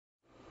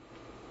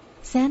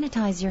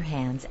Sanitize your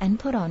hands and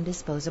put on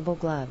disposable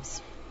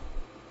gloves.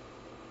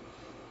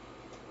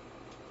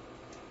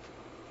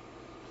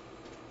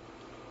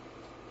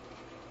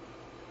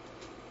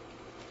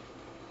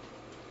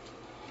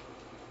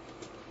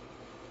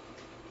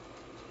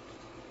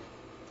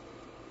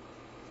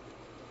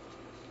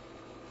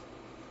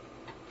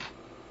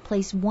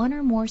 Place one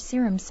or more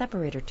serum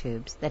separator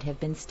tubes that have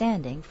been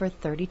standing for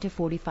 30 to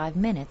 45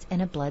 minutes in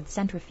a blood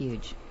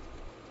centrifuge.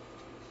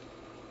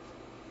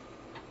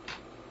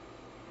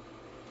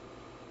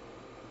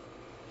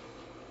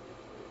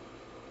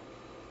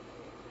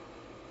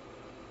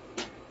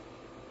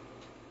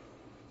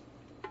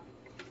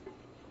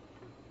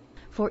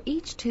 For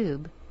each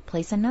tube,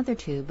 place another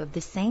tube of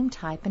the same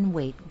type and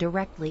weight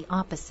directly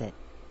opposite.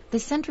 The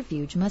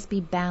centrifuge must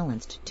be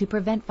balanced to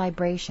prevent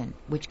vibration,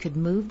 which could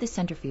move the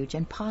centrifuge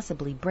and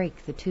possibly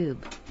break the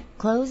tube.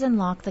 Close and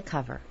lock the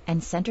cover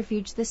and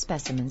centrifuge the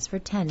specimens for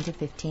 10 to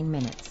 15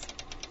 minutes.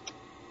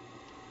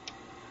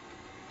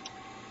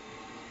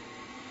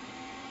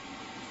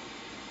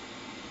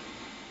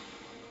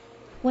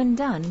 When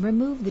done,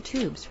 remove the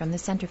tubes from the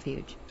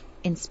centrifuge.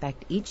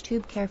 Inspect each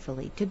tube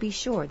carefully to be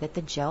sure that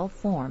the gel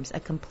forms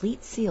a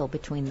complete seal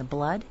between the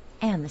blood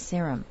and the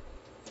serum.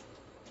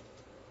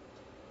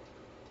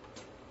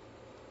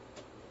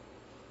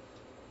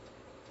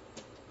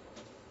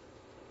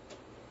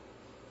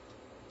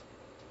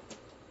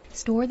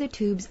 Store the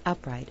tubes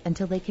upright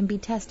until they can be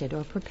tested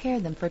or prepare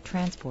them for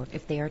transport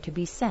if they are to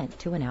be sent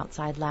to an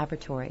outside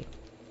laboratory.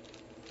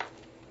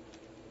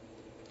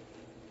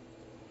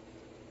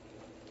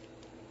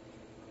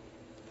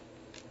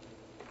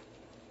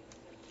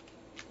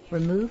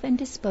 Remove and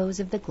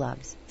dispose of the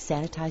gloves,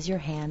 sanitize your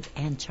hands,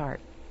 and chart.